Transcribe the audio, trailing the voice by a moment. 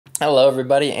Hello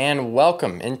everybody and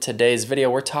welcome. In today's video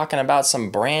we're talking about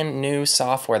some brand new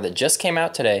software that just came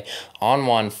out today,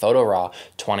 ON1 Photo RAW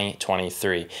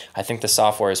 2023. I think the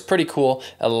software is pretty cool,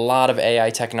 a lot of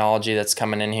AI technology that's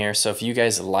coming in here, so if you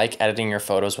guys like editing your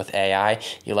photos with AI,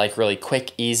 you like really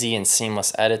quick, easy, and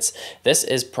seamless edits, this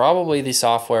is probably the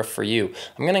software for you.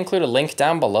 I'm going to include a link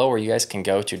down below where you guys can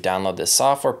go to download this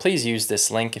software. Please use this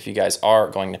link if you guys are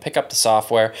going to pick up the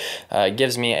software. It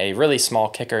gives me a really small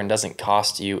kicker and doesn't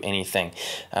cost you anything.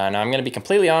 Now I'm going to be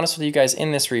completely honest with you guys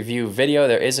in this review video.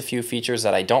 There is a few features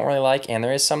that I don't really like and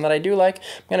there is some that I do like.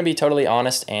 I'm going to be totally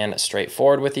honest and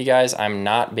straightforward with you guys. I'm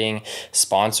not being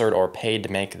sponsored or paid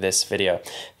to make this video.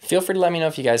 Feel free to let me know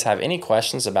if you guys have any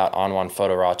questions about ON1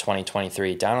 Photo RAW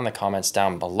 2023 down in the comments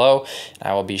down below.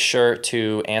 I will be sure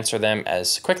to answer them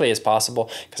as quickly as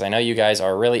possible because I know you guys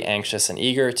are really anxious and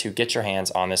eager to get your hands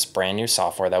on this brand new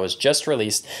software that was just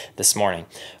released this morning.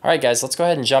 All right guys, let's go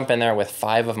ahead and jump in there with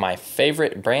 5 of my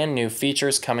favorite brand new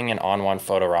features coming in ON1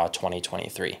 Photo RAW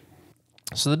 2023.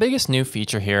 So the biggest new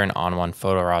feature here in ON1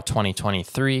 Photo RAW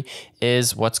 2023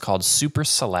 is what's called Super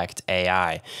Select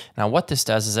AI. Now what this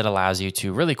does is it allows you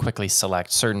to really quickly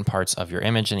select certain parts of your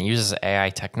image, and it uses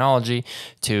AI technology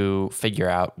to figure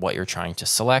out what you're trying to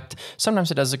select.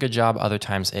 Sometimes it does a good job, other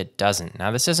times it doesn't. Now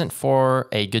this isn't for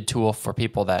a good tool for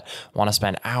people that want to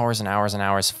spend hours and hours and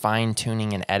hours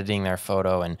fine-tuning and editing their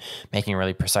photo and making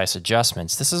really precise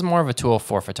adjustments. This is more of a tool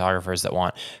for photographers that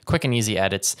want quick and easy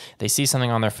edits. They see something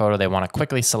on their photo, they want to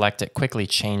quickly select it, quickly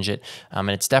change it, and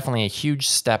it's definitely a huge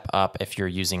step up if you're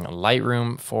using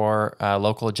Lightroom for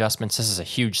local adjustments. This is a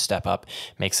huge step up,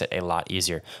 makes it a lot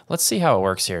easier. Let's see how it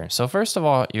works here. So first of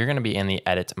all, you're going to be in the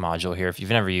edit module here. If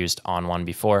you've never used ON1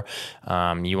 before,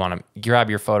 you want to grab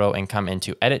your photo and come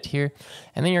into edit here,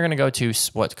 and then you're going to go to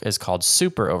what is called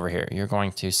super over here. You're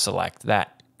going to select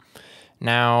that.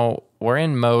 Now we're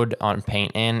in mode on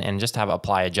paint in and just have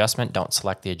apply adjustment. Don't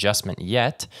select the adjustment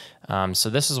yet. So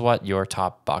this is what your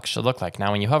top box should look like.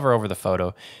 Now when you hover over the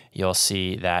photo, you'll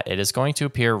see that it is going to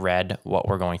appear red what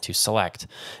we're going to select.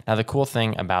 Now the cool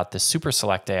thing about this Super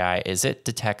Select AI is it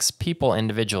detects people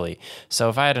individually. So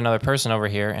if I had another person over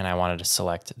here and I wanted to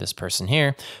select this person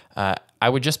here, I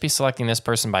would just be selecting this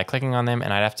person by clicking on them,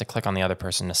 and I'd have to click on the other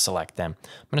person to select them.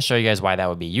 I'm going to show you guys why that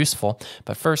would be useful,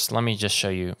 but first let me just show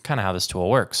you kind of how this tool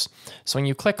works. So when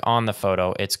you click on the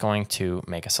photo, it's going to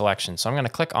make a selection. So I'm going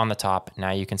to click on the top.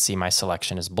 Now you can see my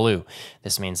selection is blue.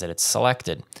 This means that it's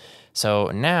selected.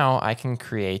 So now I can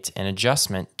create an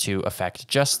adjustment to affect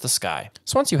just the sky.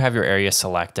 So once you have your area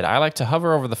selected, I like to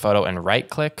hover over the photo and right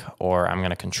click, or I'm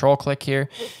going to control click here.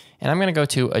 And I'm going to go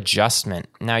to adjustment.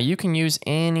 Now you can use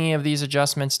any of these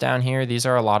adjustments down here. These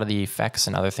are a lot of the effects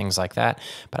and other things like that.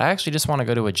 But I actually just want to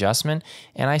go to adjustment,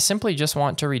 and I simply just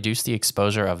want to reduce the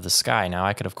exposure of the sky. Now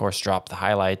I could of course drop the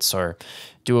highlights or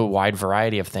do a wide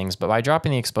variety of things, but by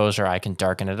dropping the exposure I can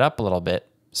darken it up a little bit.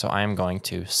 So I'm going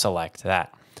to select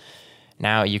that.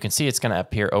 Now you can see it's going to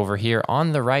appear over here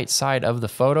on the right side of the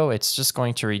photo. It's just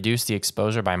going to reduce the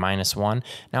exposure by -1.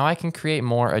 Now I can create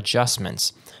more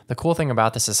adjustments. The cool thing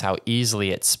about this is how easily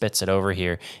it spits it over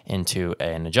here into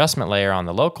an adjustment layer on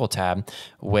the local tab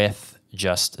with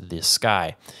just the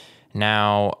sky.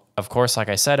 Now, of course, like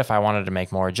I said, if I wanted to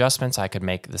make more adjustments, I could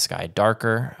make the sky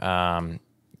darker.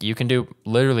 You can do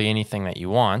literally anything that you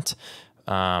want,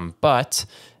 but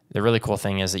the really cool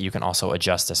thing is that you can also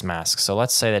adjust this mask. So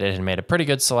let's say that it had made a pretty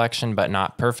good selection, but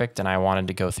not perfect, and I wanted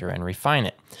to go through and refine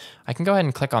it. I can go ahead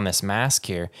and click on this mask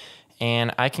here,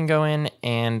 and I can go in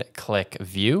and click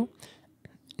View.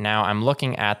 Now I'm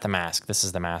looking at the mask. This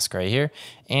is the mask right here,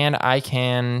 and I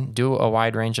can do a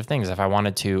wide range of things. If I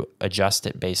wanted to adjust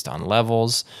it based on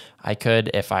levels, I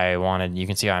could. If I wanted, you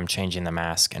can see how I'm changing the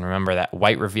mask. And remember that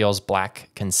white reveals, black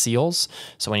conceals.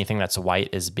 So anything that's white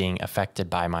is being affected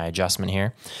by my adjustment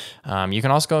here. You can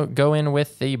also go in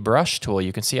with the brush tool.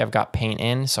 You can see I've got paint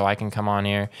in, so I can come on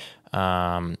here.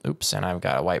 Oops, and I've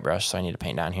got a white brush, so I need to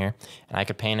paint down here, and I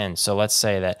could paint in. So let's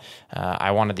say that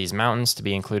I wanted these mountains to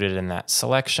be included in that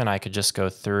selection. I could just go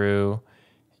through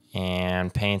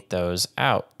and paint those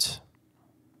out.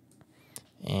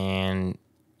 And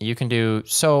you can do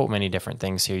so many different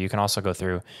things here. You can also go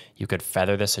through, you could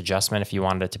feather this adjustment if you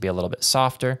wanted it to be a little bit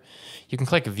softer. You can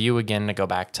click View again to go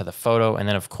back to the photo, and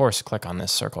then of course click on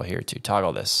this circle here to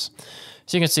toggle this.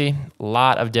 So you can see a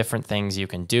lot of different things you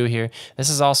can do here. This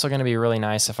is also going to be really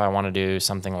nice if I want to do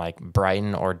something like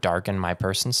brighten or darken my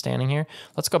person standing here.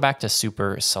 Let's go back to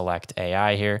Super Select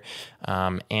AI here,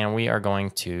 and we are going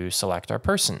to select our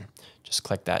person. Just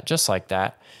click that just like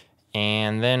that,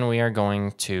 and then we are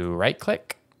going to right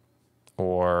click,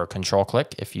 or control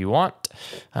click if you want.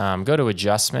 Go to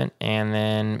adjustment, and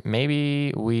then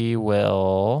maybe we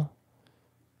will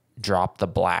drop the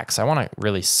blacks. I want to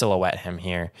really silhouette him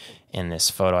here in this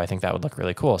photo. I think that would look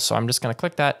really cool. So I'm just going to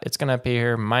click that. It's going to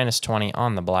appear -20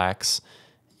 on the blacks,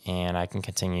 and I can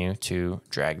continue to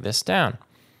drag this down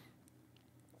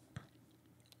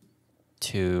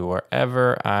to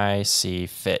wherever I see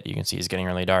fit. You can see he's getting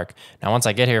really dark. Now, once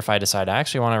I get here, if I decide I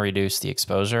actually want to reduce the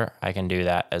exposure, I can do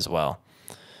that as well.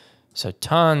 So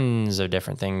tons of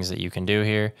different things that you can do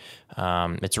here.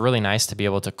 It's really nice to be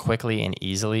able to quickly and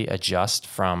easily adjust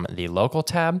from the local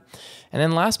tab. And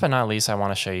then last but not least, I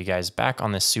want to show you guys back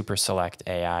on this Super Select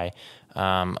AI.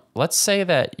 Let's say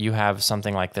that you have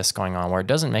something like this going on where it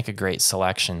doesn't make a great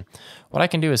selection. What I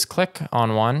can do is click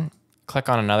on one, click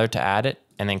on another to add it,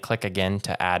 and then click again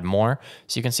to add more.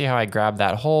 So you can see how I grabbed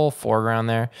that whole foreground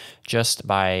there just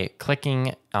by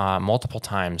clicking multiple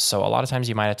times. So a lot of times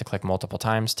you might have to click multiple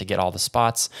times to get all the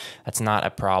spots. That's not a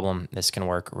problem. This can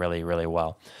work really, really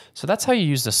well. So that's how you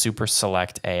use the Super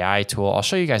Select AI tool. I'll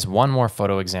show you guys one more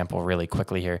photo example really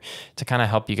quickly here to kind of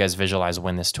help you guys visualize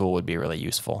when this tool would be really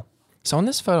useful. So in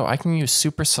this photo, I can use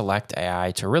Super Select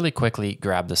AI to really quickly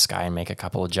grab the sky and make a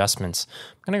couple adjustments.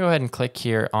 I'm going to go ahead and click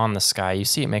here on the sky. You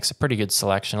see it makes a pretty good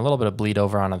selection, a little bit of bleed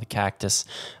over onto the cactus.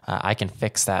 I can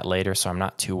fix that later, so I'm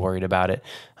not too worried about it.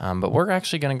 But we're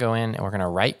actually going to go in and we're going to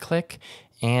right click.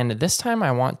 And this time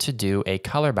I want to do a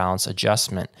color balance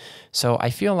adjustment. So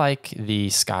I feel like the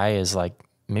sky is like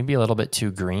maybe a little bit too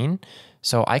green.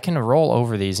 So I can roll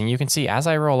over these, and you can see as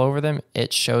I roll over them,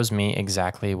 it shows me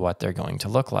exactly what they're going to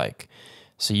look like.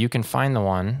 So you can find the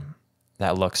one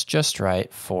that looks just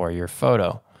right for your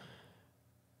photo.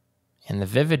 And the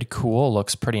Vivid Cool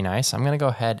looks pretty nice. I'm going to go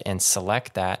ahead and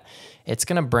select that. It's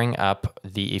going to bring up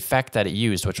the effect that it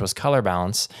used, which was color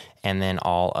balance, and then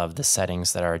all of the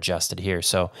settings that are adjusted here.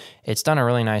 So it's done a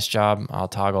really nice job. I'll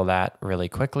toggle that really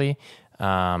quickly.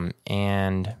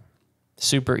 And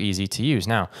super easy to use.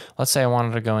 Now, let's say I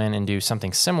wanted to go in and do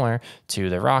something similar to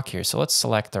the rock here. So let's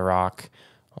select the rock.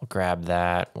 We'll grab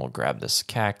that. We'll grab this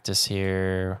cactus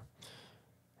here.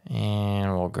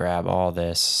 And we'll grab all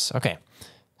this. Okay,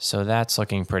 so that's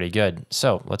looking pretty good.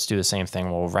 So let's do the same thing.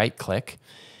 We'll right click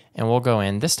and we'll go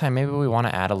in. This time, maybe we want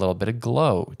to add a little bit of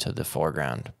glow to the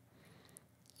foreground.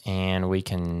 And we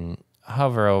can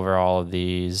hover over all of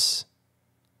these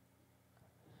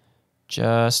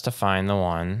just to find the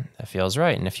one that feels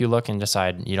right. And if you look and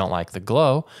decide you don't like the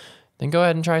glow, then go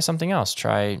ahead and try something else.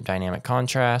 Try dynamic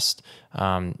contrast.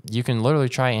 You can literally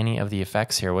try any of the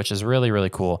effects here, which is really, really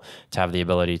cool to have the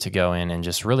ability to go in and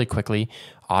just really quickly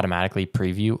automatically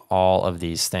preview all of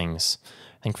these things.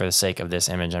 I think for the sake of this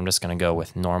image, I'm just going to go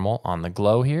with normal on the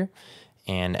glow here.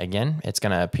 And again, it's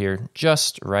going to appear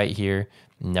just right here.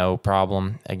 No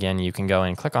problem. Again, you can go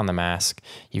and click on the mask.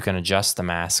 You can adjust the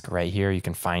mask right here. You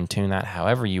can fine tune that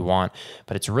however you want,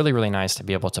 but it's really, really nice to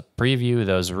be able to preview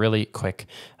those really quick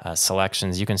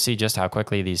selections. You can see just how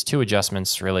quickly these two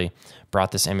adjustments really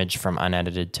brought this image from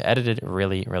unedited to edited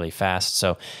really, really fast.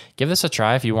 So give this a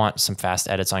try if you want some fast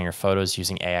edits on your photos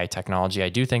using AI technology. I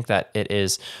do think that it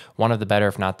is one of the better,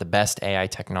 if not the best AI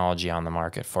technology on the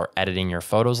market for editing your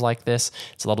photos like this.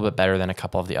 It's a little bit better than a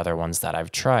couple of the other ones that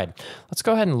I've tried. Let's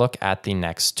go ahead and look at the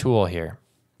next tool here.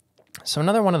 So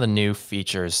another one of the new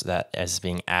features that is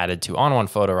being added to ON1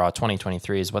 Photo RAW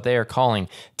 2023 is what they are calling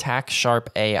TackSharp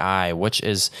AI, which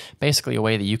is basically a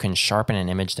way that you can sharpen an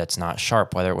image that's not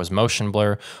sharp, whether it was motion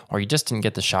blur or you just didn't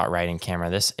get the shot right in camera.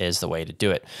 This is the way to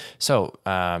do it. So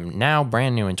now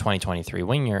brand new in 2023,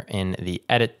 when you're in the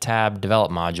Edit tab,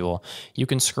 Develop module, you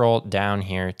can scroll down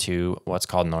here to what's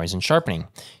called Noise and Sharpening.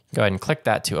 Go ahead and click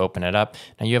that to open it up.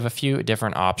 Now you have a few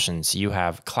different options. You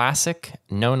have Classic,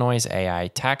 No Noise AI,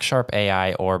 TackSharp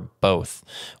AI, or both,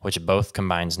 which both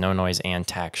combines No Noise and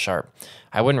TackSharp.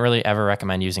 I wouldn't really ever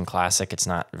recommend using Classic. It's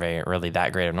not really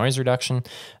that great of noise reduction,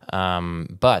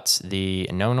 but the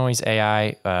No Noise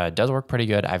AI does work pretty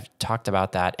good. I've talked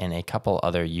about that in a couple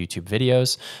other YouTube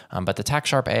videos, but the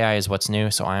TackSharp AI is what's new,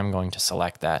 so I'm going to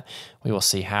select that. We will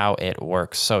see how it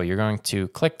works. So you're going to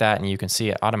click that, and you can see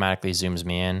it automatically zooms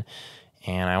me in,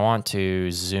 and I want to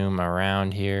zoom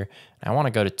around here. I want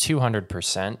to go to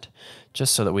 200%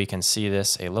 just so that we can see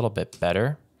this a little bit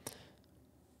better.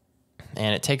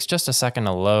 And it takes just a second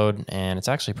to load, and it's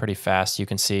actually pretty fast. You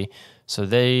can see, so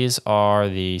these are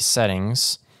the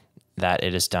settings that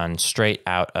it is done straight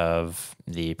out of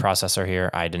the processor here.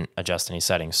 I didn't adjust any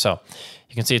settings. So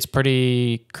you can see it's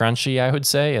pretty crunchy, I would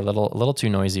say, a little too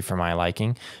noisy for my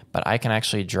liking, but I can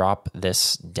actually drop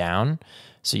this down.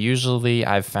 So usually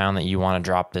I've found that you want to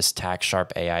drop this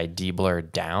TackSharp AI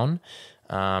deblur down.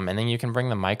 And then you can bring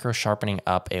the micro sharpening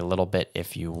up a little bit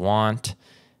if you want.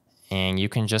 And you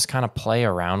can just kind of play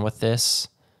around with this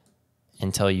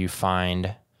until you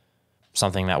find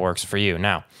something that works for you.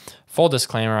 Now, full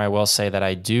disclaimer, I will say that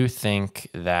I do think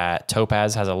that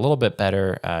Topaz has a little bit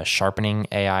better sharpening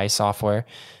AI software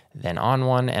than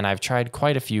ON1, and I've tried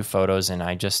quite a few photos and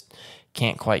I just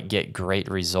can't quite get great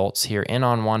results here in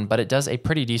ON1, but it does a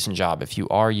pretty decent job. If you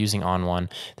are using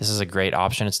ON1, this is a great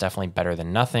option. It's definitely better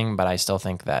than nothing, but I still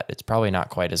think that it's probably not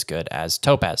quite as good as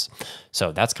Topaz.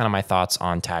 So that's kind of my thoughts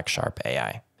on TackSharp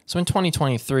AI. So in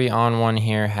 2023, ON1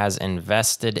 here has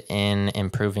invested in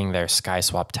improving their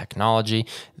SkySwap technology.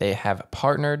 They have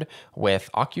partnered with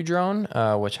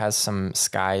OcuDrone, which has some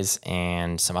skies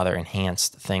and some other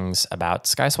enhanced things about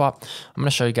SkySwap. I'm going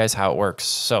to show you guys how it works.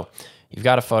 So you've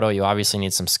got a photo, you obviously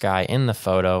need some sky in the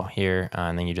photo here,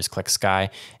 and then you just click sky,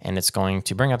 and it's going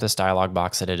to bring up this dialog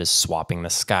box that it is swapping the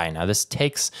sky. Now this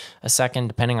takes a second,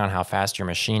 depending on how fast your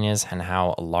machine is and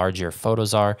how large your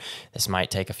photos are. This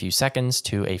might take a few seconds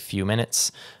to a few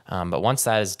minutes, but once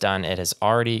that is done, it has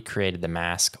already created the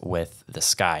mask with the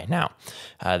sky. Now,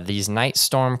 these night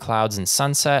storm clouds and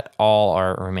sunset all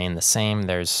remain the same.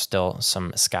 There's still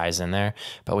some skies in there,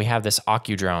 but we have this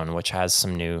OcuDrone, which has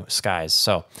some new skies.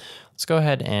 So let's go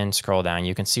ahead and scroll down.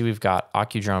 You can see we've got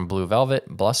OcuDrone Blue Velvet,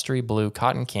 Blustery Blue,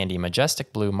 Cotton Candy,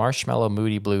 Majestic Blue, Marshmallow,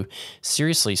 Moody Blue,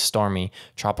 Seriously Stormy,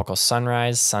 Tropical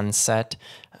Sunrise, Sunset,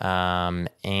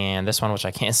 and this one, which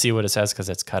I can't see what it says because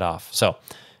it's cut off. So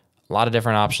a lot of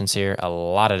different options here, a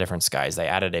lot of different skies. They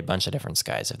added a bunch of different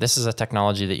skies. If this is a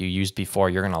technology that you used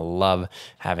before, you're gonna love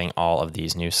having all of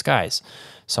these new skies.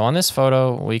 So on this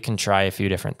photo, we can try a few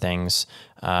different things.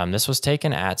 This was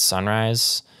taken at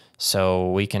sunrise.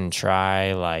 So we can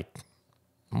try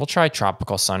we'll try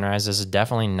tropical sunrise. This is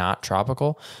definitely not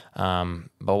tropical, but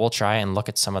we'll try and look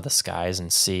at some of the skies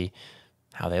and see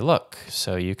how they look.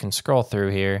 So you can scroll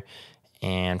through here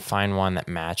and find one that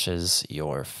matches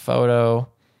your photo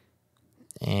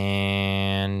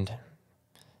and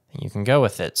you can go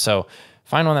with it. So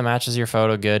find one that matches your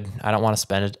photo, good. I don't want to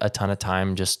spend a ton of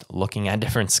time just looking at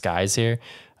different skies here.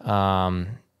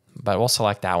 But we'll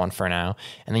select that one for now.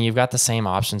 And then you've got the same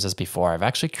options as before. I've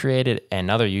actually created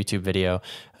another YouTube video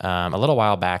a little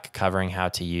while back covering how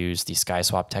to use the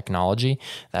SkySwap technology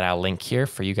that I'll link here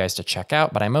for you guys to check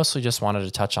out. But I mostly just wanted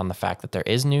to touch on the fact that there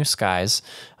is new skies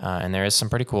and there is some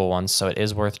pretty cool ones. So it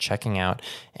is worth checking out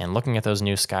and looking at those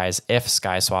new skies if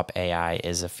SkySwap AI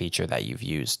is a feature that you've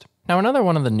used. Now, another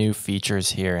one of the new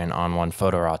features here in ON1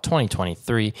 Photo RAW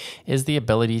 2023 is the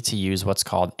ability to use what's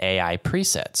called AI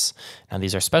presets. Now,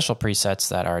 these are special presets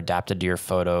that are adapted to your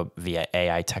photo via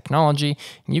AI technology,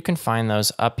 and you can find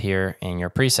those up here in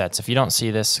your presets. If you don't see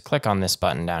this, click on this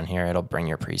button down here. It'll bring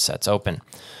your presets open.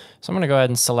 So I'm going to go ahead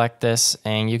and select this,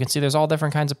 and you can see there's all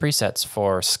different kinds of presets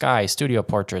for sky, studio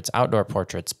portraits, outdoor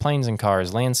portraits, planes and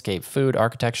cars, landscape, food,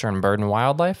 architecture, and bird and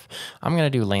wildlife. I'm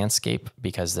going to do landscape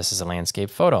because this is a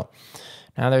landscape photo.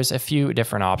 Now there's a few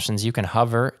different options. You can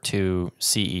hover to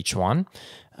see each one.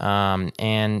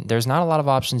 And there's not a lot of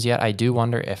options yet. I do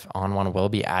wonder if ON1 will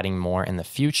be adding more in the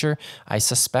future. I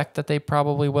suspect that they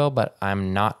probably will, but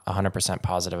I'm not 100%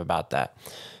 positive about that.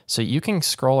 So you can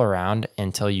scroll around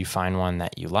until you find one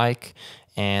that you like.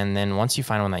 And then once you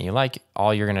find one that you like,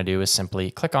 all you're going to do is simply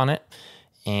click on it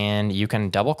and you can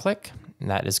double click.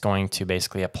 That is going to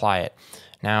basically apply it.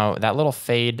 Now, that little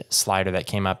fade slider that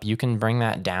came up, you can bring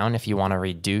that down if you want to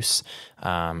reduce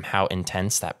how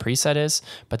intense that preset is.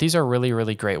 But these are really,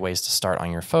 really great ways to start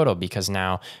on your photo because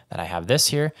now that I have this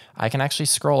here, I can actually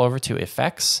scroll over to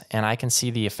effects and I can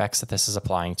see the effects that this is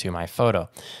applying to my photo.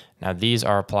 Now, these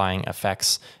are applying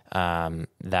effects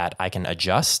that I can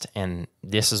adjust, and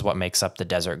this is what makes up the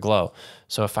desert glow.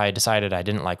 So if I decided I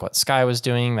didn't like what sky was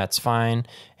doing, that's fine.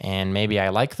 And maybe I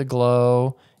like the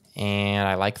glow and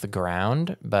I like the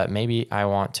ground, but maybe I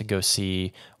want to go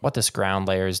see what this ground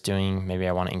layer is doing. Maybe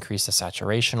I want to increase the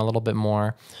saturation a little bit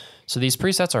more. So these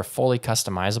presets are fully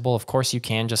customizable. Of course, you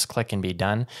can just click and be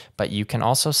done, but you can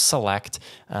also select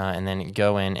and then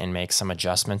go in and make some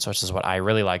adjustments, which is what I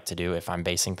really like to do if I'm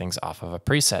basing things off of a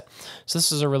preset. So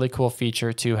this is a really cool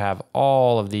feature to have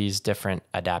all of these different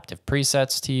adaptive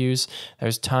presets to use.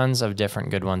 There's tons of different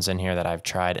good ones in here that I've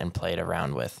tried and played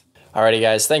around with. Alrighty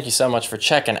guys, thank you so much for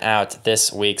checking out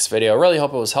this week's video. Really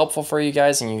hope it was helpful for you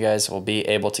guys and you guys will be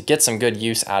able to get some good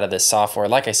use out of this software.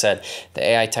 Like I said, the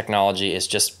AI technology is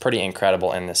just pretty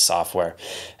incredible in this software.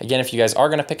 Again, if you guys are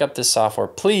going to pick up this software,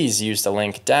 please use the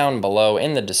link down below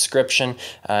in the description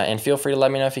and feel free to let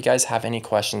me know if you guys have any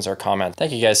questions or comments.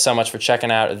 Thank you guys so much for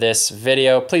checking out this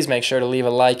video. Please make sure to leave a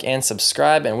like and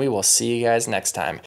subscribe and we will see you guys next time.